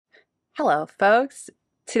Hello, folks.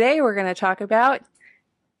 Today we're going to talk about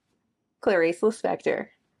Clarice Lispector.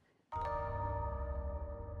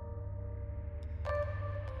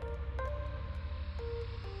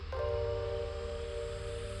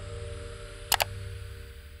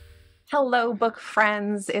 Hello, book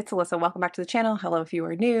friends. It's Alyssa. Welcome back to the channel. Hello if you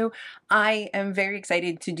are new. I am very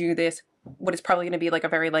excited to do this, what is probably going to be like a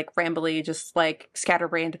very rambly, just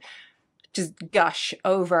scatterbrained, just gush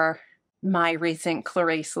over my recent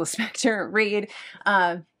Clarice Lispector read.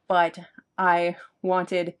 But I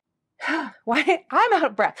wanted why I'm out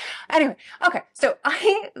of breath. Anyway, okay, so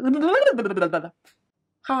hi.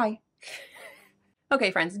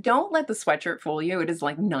 Okay, friends, don't let the sweatshirt fool you. It is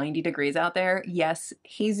like 90 degrees out there. Yes,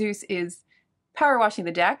 Jesus is power washing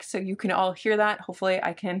the deck, so you can all hear that. Hopefully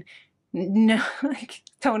I can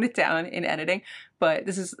tone it down in editing, but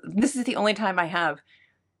this is the only time I have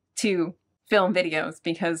to film videos,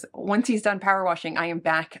 because once he's done power washing, I am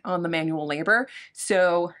back on the manual labor.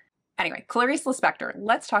 So anyway, Clarice Lispector.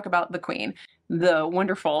 Let's talk about the queen, the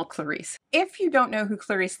wonderful Clarice. If you don't know who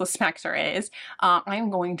Clarice Lispector is, I am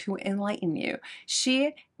going to enlighten you.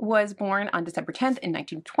 She was born on December 10th in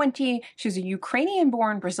 1920. She was a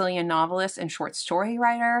Ukrainian-born Brazilian novelist and short story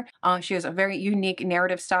writer. She has a very unique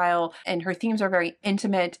narrative style, and her themes are very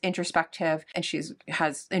intimate, introspective, and she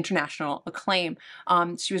has international acclaim.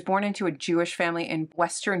 She was born into a Jewish family in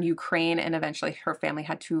Western Ukraine, and eventually her family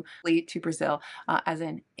had to flee to Brazil as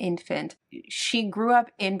an infant. She grew up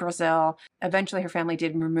in Brazil. Eventually her family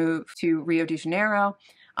did move to Rio de Janeiro.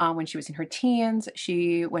 When she was in her teens,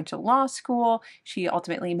 she went to law school. She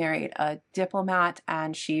ultimately married a diplomat,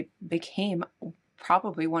 and she became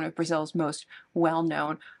probably one of Brazil's most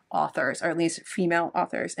well-known authors, or at least female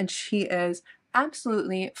authors. And she is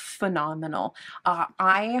absolutely phenomenal.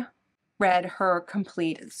 I read her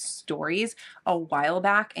complete stories a while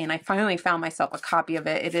back, and I finally found myself a copy of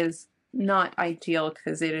it. It is not ideal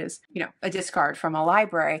because it is, a discard from a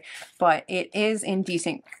library, but it is in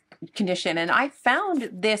decent condition. And I found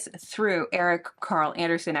this through Eric Carl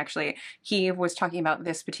Anderson. Actually, he was talking about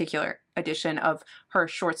this particular edition of her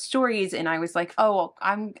short stories, and I was like, oh,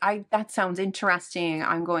 that sounds interesting.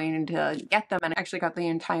 I'm going to get them. And I actually got the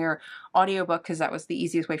entire audiobook because that was the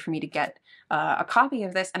easiest way for me to get a copy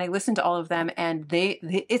of this. And I listened to all of them, and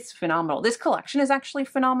it's phenomenal. This collection is actually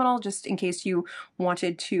phenomenal, just in case you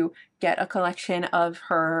wanted to get a collection of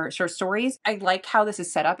her short stories. I like how this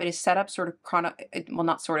is set up. It is set up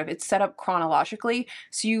it's set up chronologically.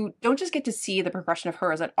 So you don't just get to see the progression of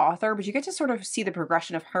her as an author, but you get to sort of see the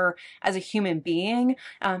progression of her as a human being.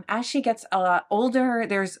 As she gets a lot older,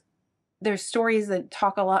 there's stories that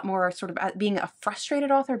talk a lot more sort of about being a frustrated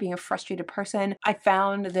author, being a frustrated person. I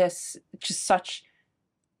found this just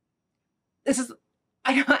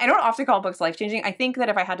I don't often call books life-changing. I think that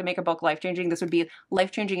if I had to make a book life-changing, this would be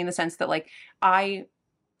life-changing in the sense that I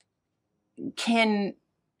can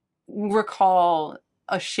recall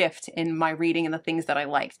a shift in my reading and the things that I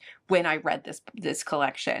liked when I read this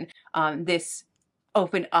collection. This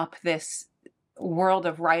opened up this world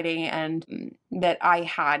of writing and that I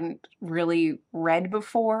hadn't really read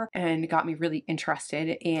before, and got me really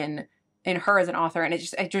interested in her as an author. And it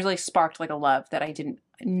just really sparked a love that I didn't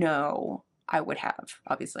know I would have,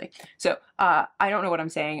 obviously. So I don't know what I'm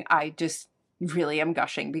saying. I just really am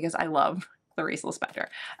gushing because I love Clarice Lispector.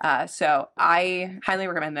 So I highly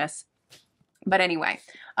recommend this. But anyway,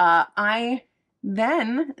 I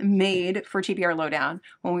then made for TBR Lowdown,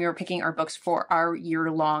 when we were picking our books for our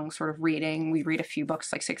year-long sort of reading, we read a few books,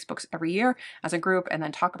 6 books every year as a group, and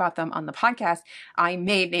then talk about them on the podcast. I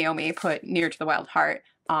made Naomi put Near to the Wild Heart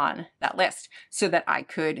on that list so that I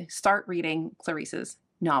could start reading Clarice's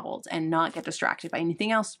novels and not get distracted by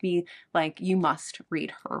anything else, to be like, you must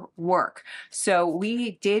read her work. So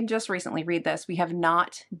we did just recently read this. We have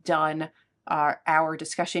not done our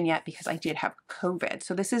discussion yet because I did have COVID.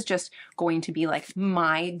 So this is just going to be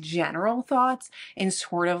my general thoughts in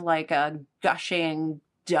sort of a gushing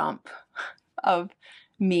dump of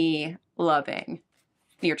me loving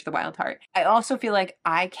Near to the Wild Heart. I also feel like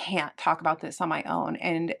I can't talk about this on my own.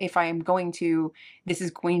 And if I am going to, this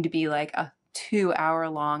is going to be a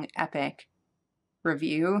 2-hour-long epic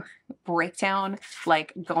review breakdown,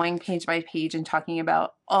 going page by page and talking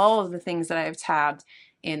about all of the things that I've tabbed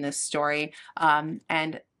in this story.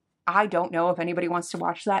 And I don't know if anybody wants to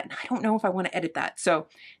watch that, and I don't know if I want to edit that. So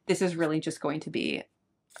this is really just going to be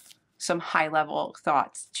some high-level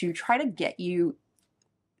thoughts to try to get you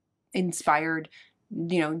inspired,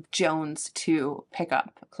 Jones, to pick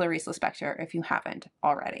up Clarice Lispector if you haven't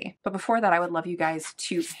already. But before that, I would love you guys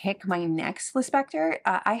to pick my next Lispector.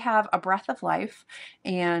 I have A Breath of Life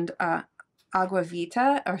and Agua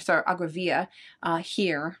Via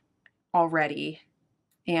here already.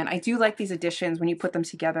 And I do like these additions. When you put them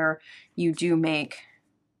together, you do make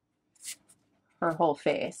her whole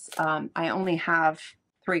face. I only have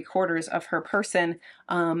 3/4 of her person,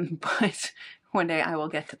 but one day I will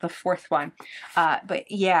get to the 4th one.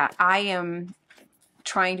 But yeah, I am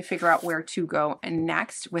trying to figure out where to go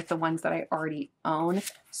next with the ones that I already own.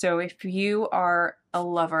 So if you are a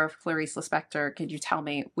lover of Clarice Lispector, could you tell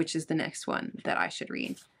me which is the next one that I should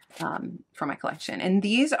read for my collection? And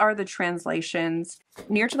these are the translations.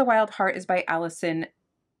 Near to the Wild Heart is by Alyssa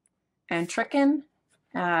and Tricken.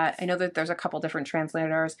 I know that there's a couple different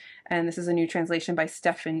translators, and this is a new translation by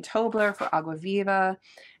Stefan Tobler for Agua Viva.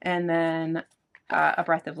 And then A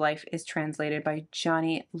Breath of Life is translated by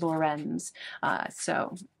Johnny Lorenz.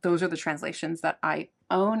 So those are the translations that I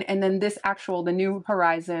own. And then this actual, the New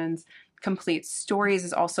Horizons Complete Stories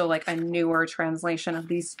is also like a newer translation of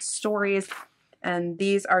these stories. And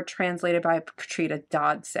these are translated by Katrina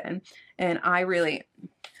Dodson. And I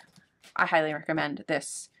highly recommend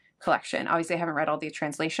this collection. Obviously, I haven't read all the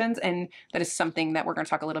translations, and that is something that we're going to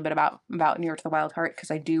talk a little bit about Near to the Wild Heart,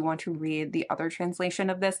 because I do want to read the other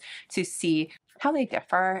translation of this to see how they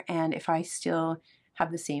differ and if I still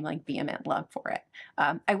have the same like vehement love for it.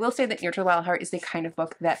 I will say that Near to the Wild Heart is the kind of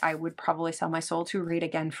book that I would probably sell my soul to read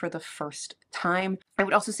again for the first time. I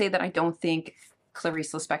would also say that I don't think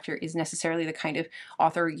Clarice Lispector is necessarily the kind of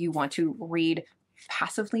author you want to read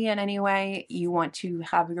passively in any way. You want to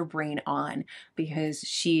have your brain on, because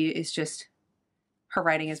she is just, her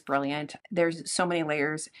writing is brilliant. There's so many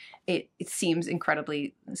layers. It seems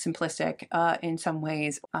incredibly simplistic in some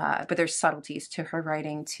ways, but there's subtleties to her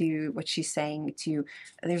writing, to what she's saying,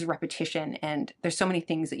 there's repetition, and there's so many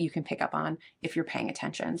things that you can pick up on if you're paying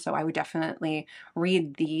attention. So I would definitely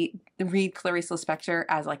read Clarice Lispector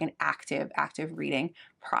as like an active reading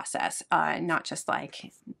process, not just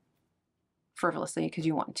like frivolously because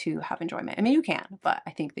you want to have enjoyment. I mean, you can, but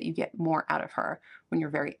I think that you get more out of her when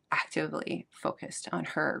you're very actively focused on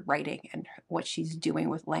her writing and what she's doing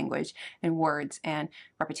with language and words and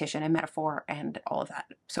repetition and metaphor and all of that.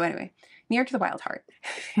 So anyway, Near to the Wild Heart.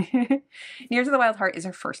 Near to the Wild Heart is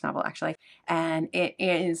her first novel, actually, and it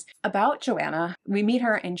is about Joanna. We meet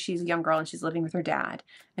her and she's a young girl and she's living with her dad,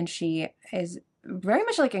 and she is very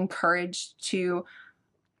much like encouraged to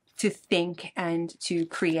think and to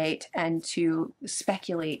create and to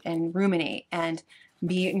speculate and ruminate and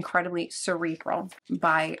be incredibly cerebral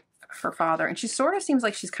by her father. And she sort of seems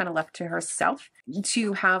like she's kind of left to herself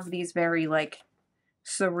to have these very like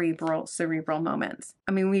cerebral moments.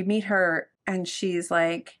 I mean, we meet her and she's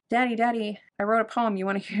like, Daddy, I wrote a poem. You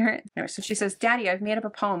want to hear it? Anyway, so she says, Daddy, I've made up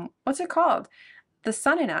a poem. What's it called? The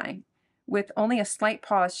Sun and I. With only a slight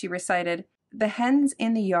pause, she recited, the hens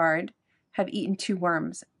in the yard have eaten 2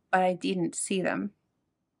 worms, but I didn't see them.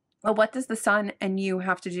 Well, what does the sun and you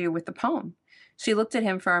have to do with the poem? She looked at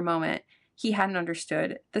him for a moment. He hadn't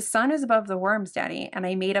understood. The sun is above the worms, Daddy, and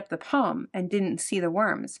I made up the poem and didn't see the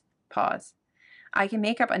worms. Pause. I can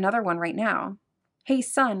make up another one right now. Hey,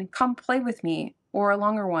 sun, come play with me. Or a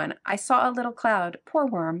longer one. I saw a little cloud. Poor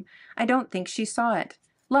worm. I don't think she saw it.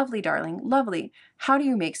 Lovely, darling, lovely. How do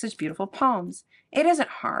you make such beautiful poems? It isn't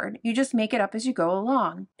hard. You just make it up as you go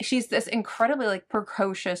along. She's this incredibly like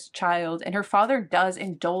precocious child, and her father does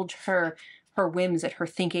indulge her whims and her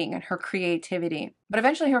thinking and her creativity. But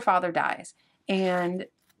eventually her father dies, and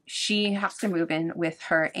she has to move in with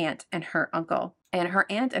her aunt and her uncle. And her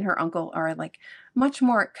aunt and her uncle are like much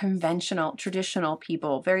more conventional, traditional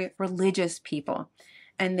people, very religious people.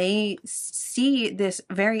 And they see this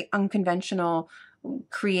very unconventional,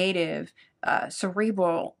 creative,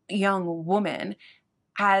 cerebral young woman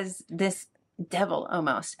as this devil,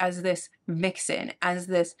 almost as this vixen, as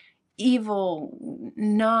this evil,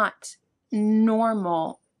 not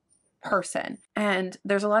normal person. And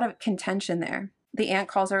there's a lot of contention there. The aunt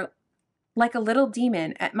calls her like a little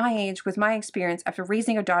demon. At my age, with my experience, after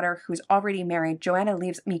raising a daughter who's already married, Joanna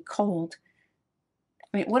leaves me cold.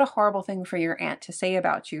 I mean, what a horrible thing for your aunt to say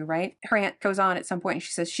about you, right? Her aunt goes on at some point and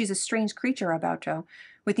she says, she's a strange creature about Joe,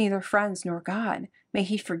 with neither friends nor God. May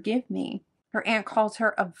he forgive me. Her aunt calls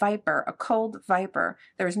her a viper, a cold viper.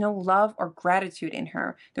 There's no love or gratitude in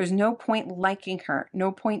her. There's no point liking her,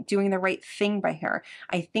 no point doing the right thing by her.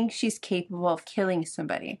 I think she's capable of killing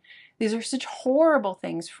somebody. These are such horrible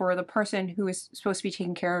things for the person who is supposed to be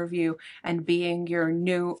taking care of you and being your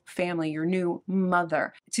new family, your new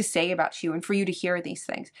mother, to say about you and for you to hear these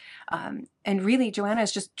things. And really, Joanna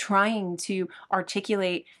is just trying to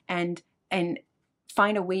articulate and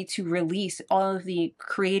find a way to release all of the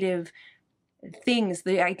creative things,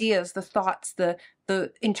 the ideas, the thoughts, the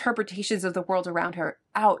interpretations of the world around her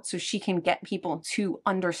out so she can get people to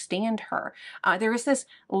understand her. There is this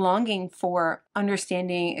longing for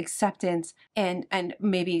understanding, acceptance, and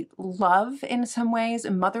maybe love in some ways,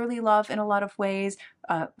 motherly love in a lot of ways,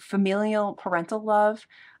 familial, parental love.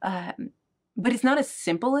 But it's not as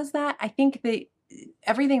simple as that. I think that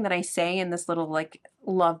everything that I say in this little like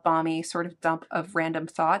love bomby sort of dump of random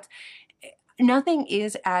thoughts, nothing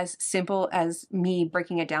is as simple as me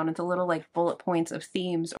breaking it down into little like bullet points of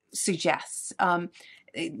themes suggests.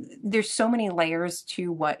 There's so many layers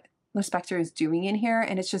to what Lispector is doing in here,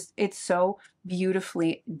 and it's so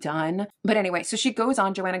beautifully done. But anyway, so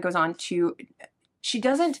Joanna goes on to, she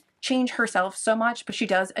doesn't change herself so much, but she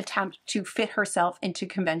does attempt to fit herself into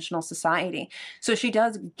conventional society. So she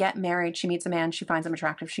does get married. She meets a man. She finds him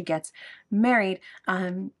attractive. She gets married,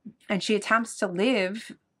 and she attempts to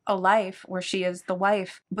live a life where she is the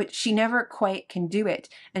wife, but she never quite can do it.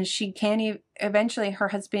 And she can't eventually her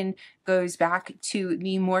husband goes back to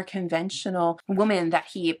the more conventional woman that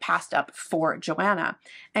he passed up for Joanna.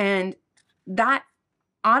 And that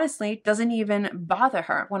honestly doesn't even bother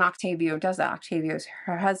her when Octavio does that. Octavio's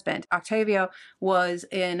her husband. Octavio was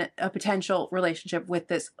in a potential relationship with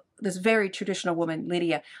this very traditional woman,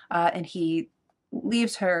 Lydia, and he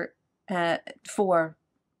leaves her for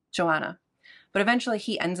Joanna. But eventually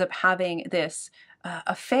he ends up having this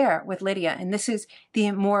affair with Lydia. And this is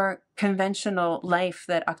the more conventional life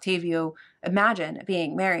that Octavio imagined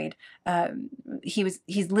being married.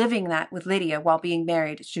 He's living that with Lydia while being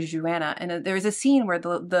married to Joanna. And there's a scene where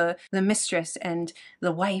the mistress and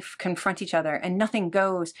the wife confront each other and nothing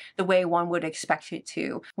goes the way one would expect it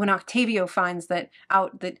to. When Octavio finds that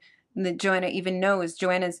Joanna even knows,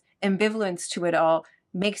 Joanna's ambivalence to it all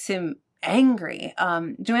makes him angry.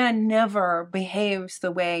 Joanna never behaves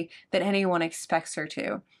the way that anyone expects her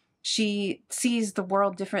to. She sees the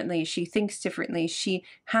world differently. She thinks differently. She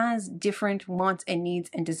has different wants and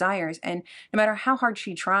needs and desires. And no matter how hard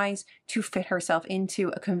she tries to fit herself into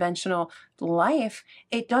a conventional life,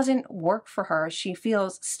 it doesn't work for her. She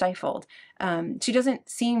feels stifled. She doesn't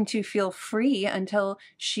seem to feel free until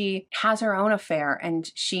she has her own affair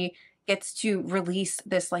and she gets to release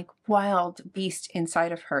this like wild beast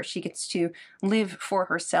inside of her. She gets to live for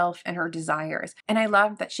herself and her desires. And I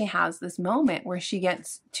love that she has this moment where she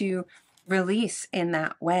gets to release in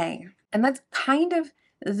that way. And that's kind of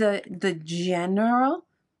the general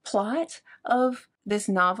plot of this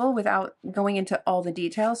novel without going into all the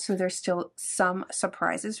details. So there's still some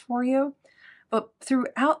surprises for you. But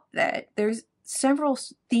throughout that, there's several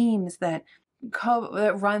themes that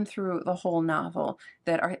run through the whole novel.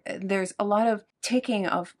 There's a lot of ticking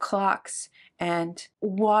of clocks and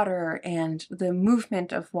water and the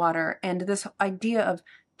movement of water and this idea of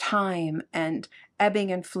time and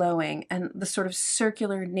ebbing and flowing and the sort of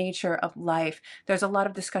circular nature of life. There's a lot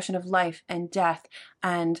of discussion of life and death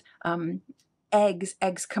and eggs.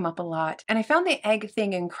 Eggs come up a lot. And I found the egg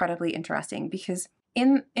thing incredibly interesting because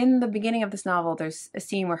in the beginning of this novel, there's a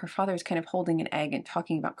scene where her father is kind of holding an egg and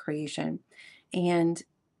talking about creation. And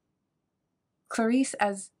Clarice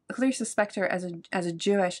Lispector as a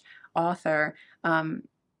Jewish author,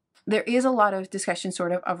 there is a lot of discussion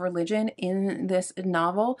sort of religion in this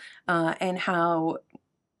novel, and how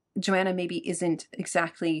Joanna maybe isn't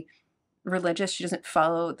exactly religious. She doesn't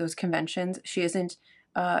follow those conventions. She isn't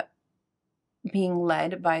being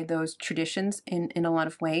led by those traditions in a lot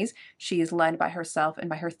of ways. She is led by herself and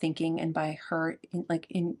by her thinking and by her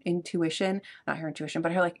intuition, not her intuition,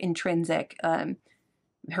 but her like intrinsic,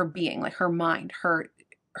 her being, like her mind, her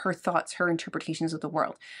thoughts, her interpretations of the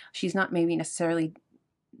world. She's not maybe necessarily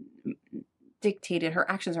dictated, her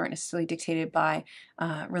actions aren't necessarily dictated by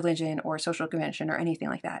religion or social convention or anything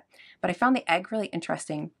like that. But I found the egg really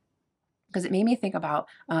interesting because it made me think about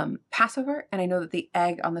Passover, and I know that the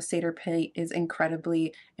egg on the Seder plate is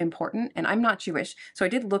incredibly important, and I'm not Jewish, so I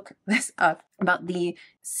did look this up about the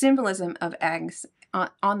symbolism of eggs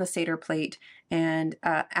on the Seder plate and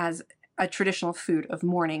as a traditional food of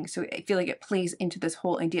mourning. So I feel like it plays into this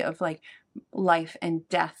whole idea of like life and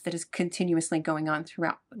death that is continuously going on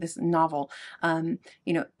throughout this novel.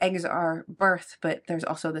 Eggs are birth, but there's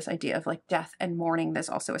also this idea of like death and mourning that's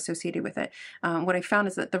also associated with it. What I found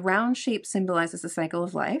is that the round shape symbolizes the cycle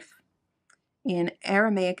of life. In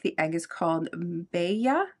Aramaic, the egg is called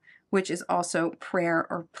beya, which is also prayer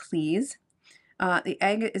or please. The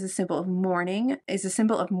egg is a symbol of mourning,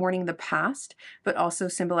 the past, but also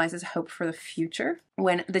symbolizes hope for the future.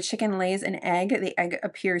 When the chicken lays an egg, the egg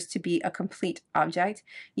appears to be a complete object,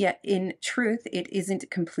 yet in truth, it isn't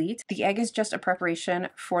complete. The egg is just a preparation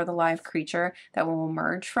for the live creature that will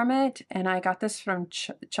emerge from it. And I got this from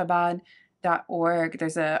Chabad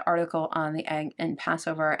There's an article on the egg and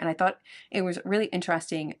Passover, and I thought it was really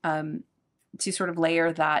interesting to sort of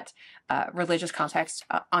layer that religious context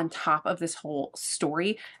on top of this whole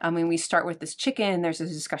story. When we start with this chicken, there's a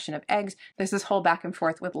discussion of eggs. There's this whole back and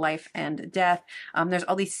forth with life and death. There's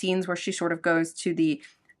all these scenes where she sort of goes to the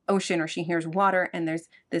ocean or she hears water, and there's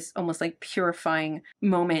this almost like purifying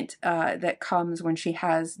moment that comes when she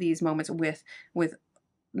has these moments with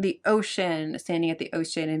the ocean, standing at the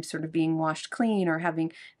ocean and sort of being washed clean, or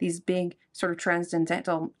having these big sort of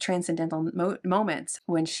transcendental moments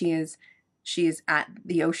when she is at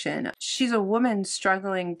the ocean. She's a woman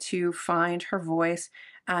struggling to find her voice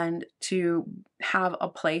and to have a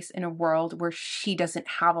place in a world where she doesn't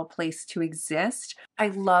have a place to exist. I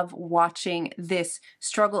love watching this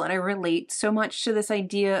struggle, and I relate so much to this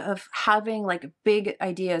idea of having like big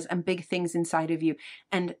ideas and big things inside of you,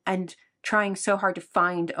 and trying so hard to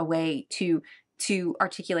find a way to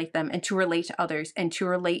articulate them and to relate to others and to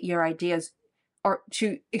relate your ideas, or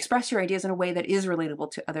to express your ideas in a way that is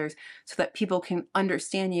relatable to others, so that people can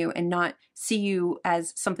understand you and not see you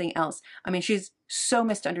as something else. I mean, she's so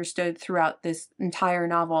misunderstood throughout this entire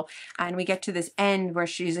novel. And we get to this end where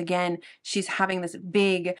she's having this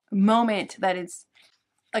big moment that is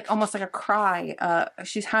like almost like a cry.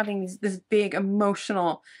 She's having this big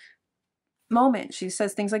emotional moment. She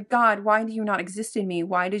says things like, God, why do you not exist in me?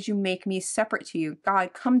 Why did you make me separate to you?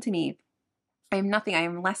 God, come to me. I am nothing. I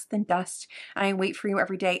am less than dust. And I wait for you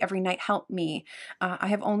every day, every night. Help me. I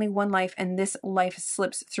have only one life, and this life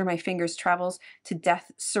slips through my fingers, travels to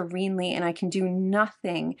death serenely, and I can do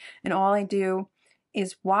nothing. And all I do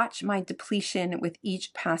is watch my depletion with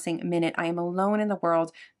each passing minute. I am alone in the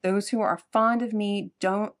world. Those who are fond of me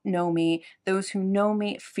don't know me. Those who know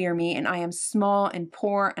me fear me, and I am small and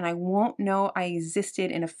poor, and I won't know I existed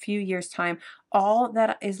in a few years' time. All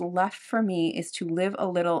that is left for me is to live a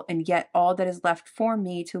little, and yet all that is left for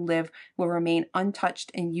me to live will remain untouched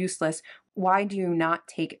and useless. Why do you not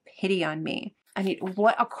take pity on me? I mean,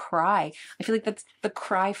 what a cry. I feel like that's the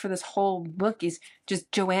cry for this whole book, is just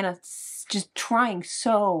Joanna just trying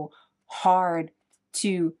so hard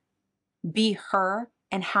to be her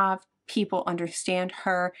and have people understand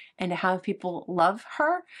her and to have people love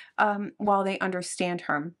her while they understand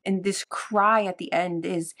her. And this cry at the end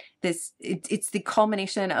is it's the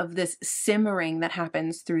culmination of this simmering that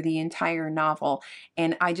happens through the entire novel.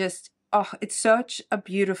 And it's such a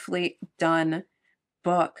beautifully done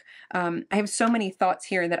book. I have so many thoughts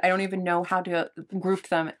here that I don't even know how to group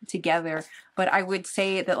them together, but I would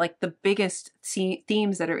say that like the biggest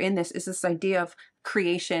themes that are in this is this idea of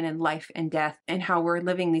creation and life and death, and how we're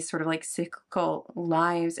living these sort of like cyclical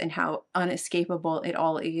lives, and how unescapable it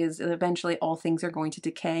all is. And eventually all things are going to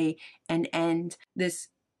decay and end. This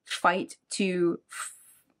fight to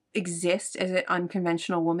exist as an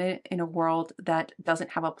unconventional woman in a world that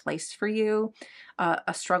doesn't have a place for you,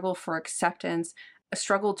 a struggle for acceptance, a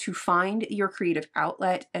struggle to find your creative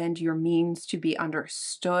outlet and your means to be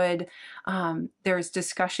understood. There's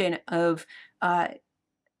discussion of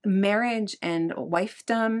marriage and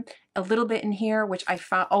wifedom a little bit in here, which I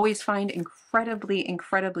always find incredibly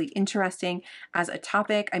interesting as a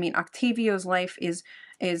topic. I mean, Octavio's life is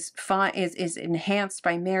enhanced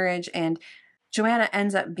by marriage, and Joanna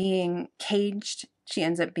ends up being caged. She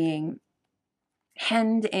ends up being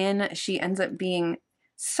hemmed in. She ends up being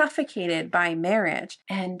suffocated by marriage,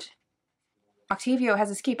 and Octavio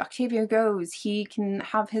has escaped. Octavio goes. He can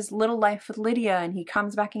have his little life with Lydia, and he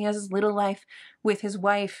comes back and he has his little life with his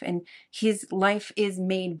wife, and his life is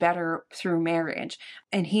made better through marriage,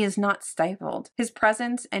 and he is not stifled. His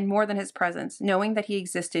presence, and more than his presence, knowing that he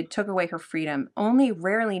existed, took away her freedom. Only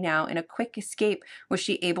rarely now, in a quick escape, was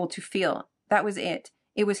she able to feel. That was it.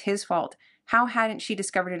 It was his fault. How hadn't she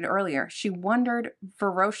discovered it earlier? She wondered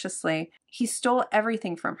ferociously. He stole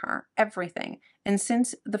everything from her, everything. And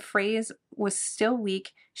since the phrase was still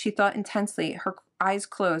weak, she thought intensely, her eyes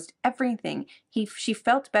closed. Everything. She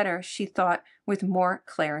felt better, she thought, with more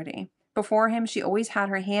clarity. Before him, she always had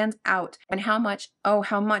her hands out. And how much, oh,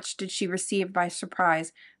 how much did she receive by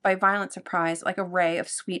surprise, by violent surprise, like a ray of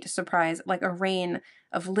sweet surprise, like a rain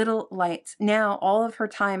of little lights. Now all of her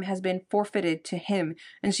time has been forfeited to him,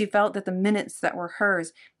 and she felt that the minutes that were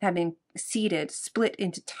hers had been seeded, split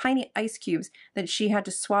into tiny ice cubes that she had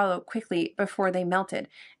to swallow quickly before they melted,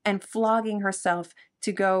 and flogging herself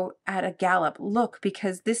to go at a gallop. Look,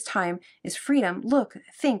 because this time is freedom. Look,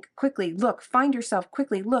 think quickly. Look, find yourself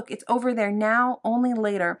quickly. Look, it's over there now, only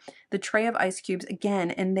later. The tray of ice cubes again,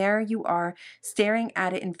 and there you are, staring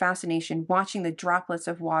at it in fascination, watching the droplets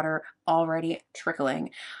of water already trickling.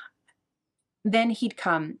 Then he'd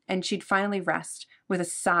come, and she'd finally rest with a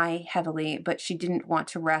sigh heavily, but she didn't want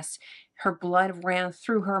to rest. Her blood ran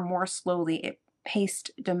through her more slowly. It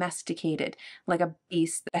paced domesticated, like a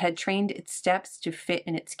beast that had trained its steps to fit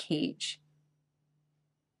in its cage.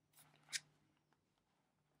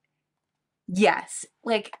 Yes,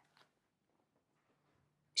 like,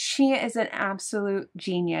 she is an absolute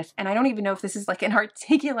genius. And I don't even know if this is like an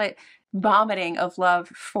articulate vomiting of love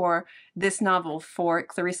for this novel, for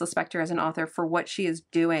Clarice Lispector as an author, for what she is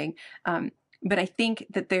doing. But I think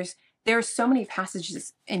that there are so many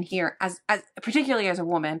passages in here, as particularly as a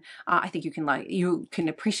woman. I think you can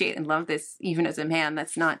appreciate and love this even as a man.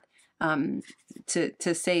 That's not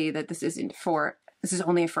to say that this is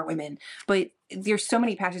only for women, but there's so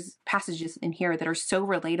many passages in here that are so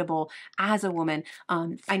relatable as a woman.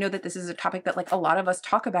 I know that this is a topic that like a lot of us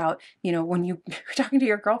talk about, you know, when you're talking to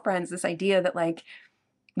your girlfriends, this idea that like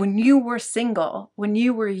when you were single, when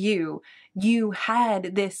you were you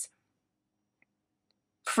had this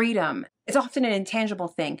freedom. It's often an intangible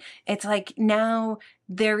thing. It's like now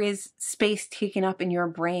there is space taken up in your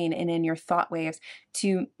brain and in your thought waves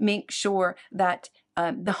to make sure that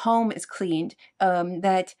the home is cleaned,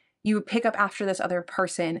 that you pick up after this other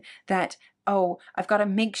person, that, oh, I've got to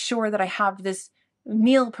make sure that I have this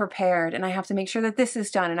meal prepared, and I have to make sure that this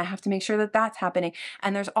is done, and I have to make sure that that's happening.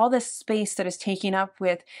 And there's all this space that is taken up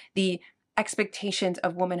with the expectations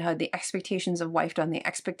of womanhood, the expectations of wifedom, the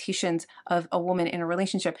expectations of a woman in a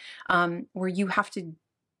relationship, where you have to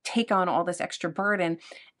take on all this extra burden,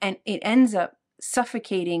 and it ends up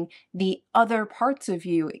suffocating the other parts of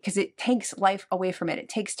you because it takes life away from it. It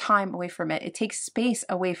takes time away from it. It takes space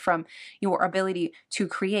away from your ability to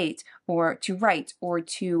create or to write or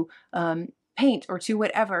to paint or to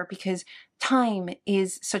whatever, because time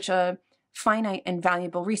is such a finite and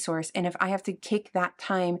valuable resource. And if I have to take that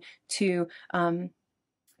time to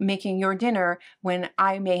making your dinner when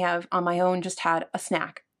I may have on my own just had a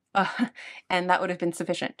snack, and that would have been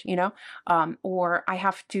sufficient, you know, or I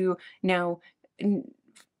have to now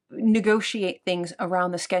negotiate things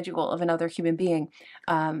around the schedule of another human being,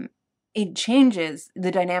 it changes the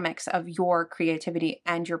dynamics of your creativity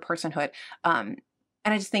and your personhood. And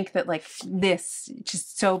I just think that like this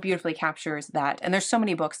just so beautifully captures that. And there's so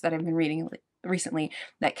many books that I've been reading recently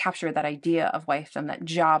that capture that idea of wifedom, that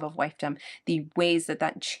job of wifedom, the ways that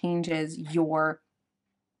that changes your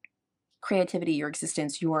creativity, your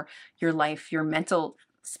existence, your life, your mental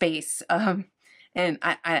space. And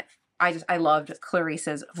I loved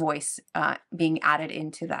Clarice's voice being added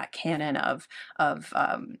into that canon of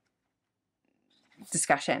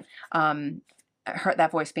discussion. That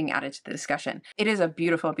voice being added to the discussion. It is a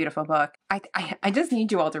beautiful, beautiful book. I just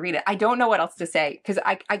need you all to read it. I don't know what else to say, because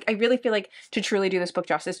I really feel like to truly do this book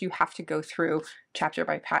justice, you have to go through chapter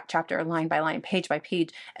by chapter, line by line, page by page,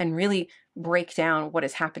 and really break down what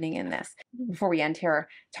is happening in this. Before we end here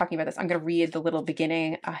talking about this, I'm going to read the little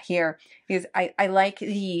beginning here, because I like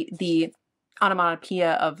the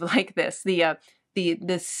onomatopoeia of like this, the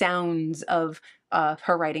sounds of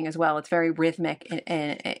her writing as well. It's very rhythmic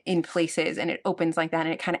in places, and it opens like that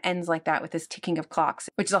and it kind of ends like that with this ticking of clocks,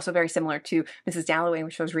 which is also very similar to Mrs. Dalloway,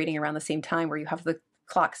 which I was reading around the same time, where you have the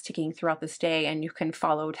clocks ticking throughout this day and you can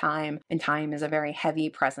follow time, and time is a very heavy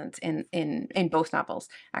presence in both novels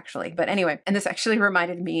actually. But anyway, and this actually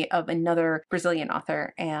reminded me of another Brazilian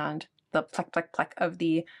author and the pluck, pluck, pluck of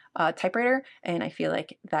the typewriter. And I feel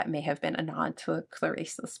like that may have been a nod to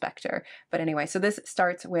Clarice Lispector. But anyway, so this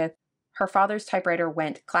starts with her father's typewriter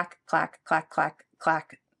went clack, clack, clack, clack,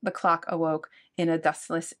 clack. The clock awoke in a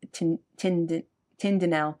dustless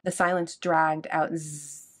tindinel. The silence dragged out.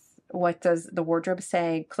 Zzz. What does the wardrobe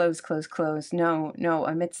say? Close, close, close. No, no.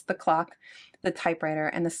 Amidst the clock, the typewriter,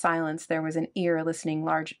 and the silence, there was an ear listening,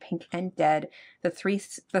 large, pink, and dead. The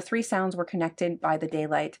three sounds were connected by the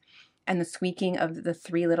daylight, and the squeaking of the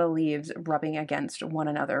three little leaves rubbing against one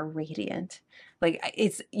another, radiant. Like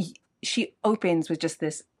she opens with just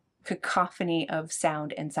this cacophony of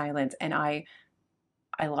sound and silence, and I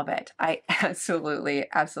love it. I absolutely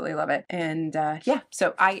love it. And yeah,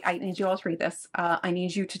 so I need you all to read this. I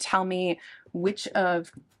need you to tell me which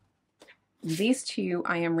of these two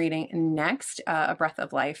I am reading next, A Breath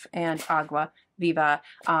of Life and Agua Viva.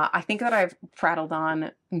 I think that I've prattled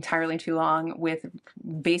on entirely too long with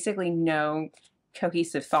basically no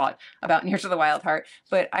cohesive thought about Near to the Wild Heart,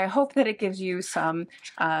 but I hope that it gives you some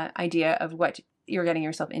idea of what you're getting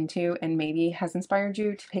yourself into and maybe has inspired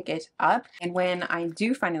you to pick it up. And when I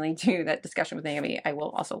do finally do that discussion with Naomi, I will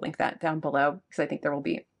also link that down below, because I think there will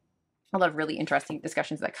be a lot of really interesting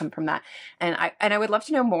discussions that come from that. And I would love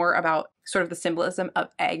to know more about sort of the symbolism of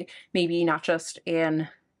egg, maybe not just in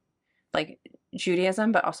like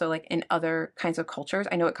Judaism, but also like in other kinds of cultures.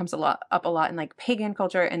 I know it comes up a lot in like pagan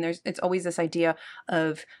culture, and it's always this idea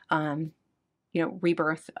of you know,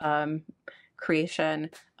 rebirth, creation,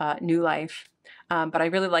 new life. But I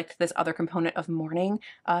really liked this other component of mourning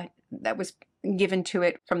that was given to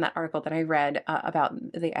it from that article that I read about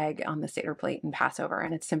the egg on the Seder plate in Passover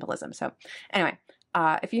and its symbolism. So anyway,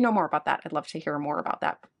 if you know more about that, I'd love to hear more about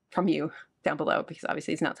that from you down below, because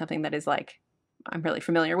obviously it's not something that is like I'm really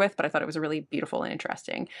familiar with, but I thought it was a really beautiful and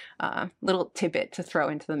interesting little tidbit to throw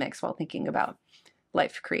into the mix while thinking about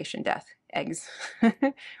life, creation, death, eggs,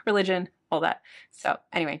 religion, all that. So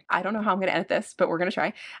anyway, I don't know how I'm going to edit this, but we're going to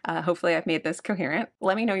try. Hopefully I've made this coherent.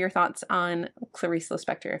 Let me know your thoughts on Clarice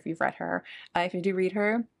Lispector if you've read her. If you do read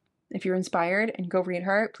her, if you're inspired and go read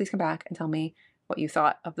her, please come back and tell me what you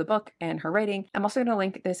thought of the book and her writing. I'm also going to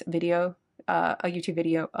link this video, a YouTube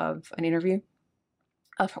video of an interview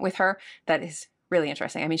with her that is really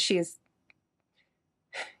interesting. I mean,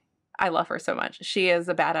 I love her so much. She is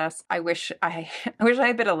a badass. I wish I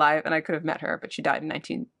had been alive and I could have met her, but she died in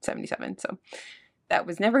 1977. So that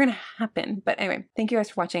was never going to happen. But anyway, thank you guys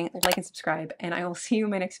for watching. Like and subscribe, and I will see you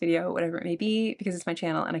in my next video, whatever it may be, because it's my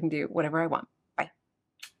channel and I can do whatever I want. Bye.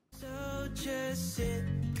 So just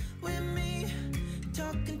sit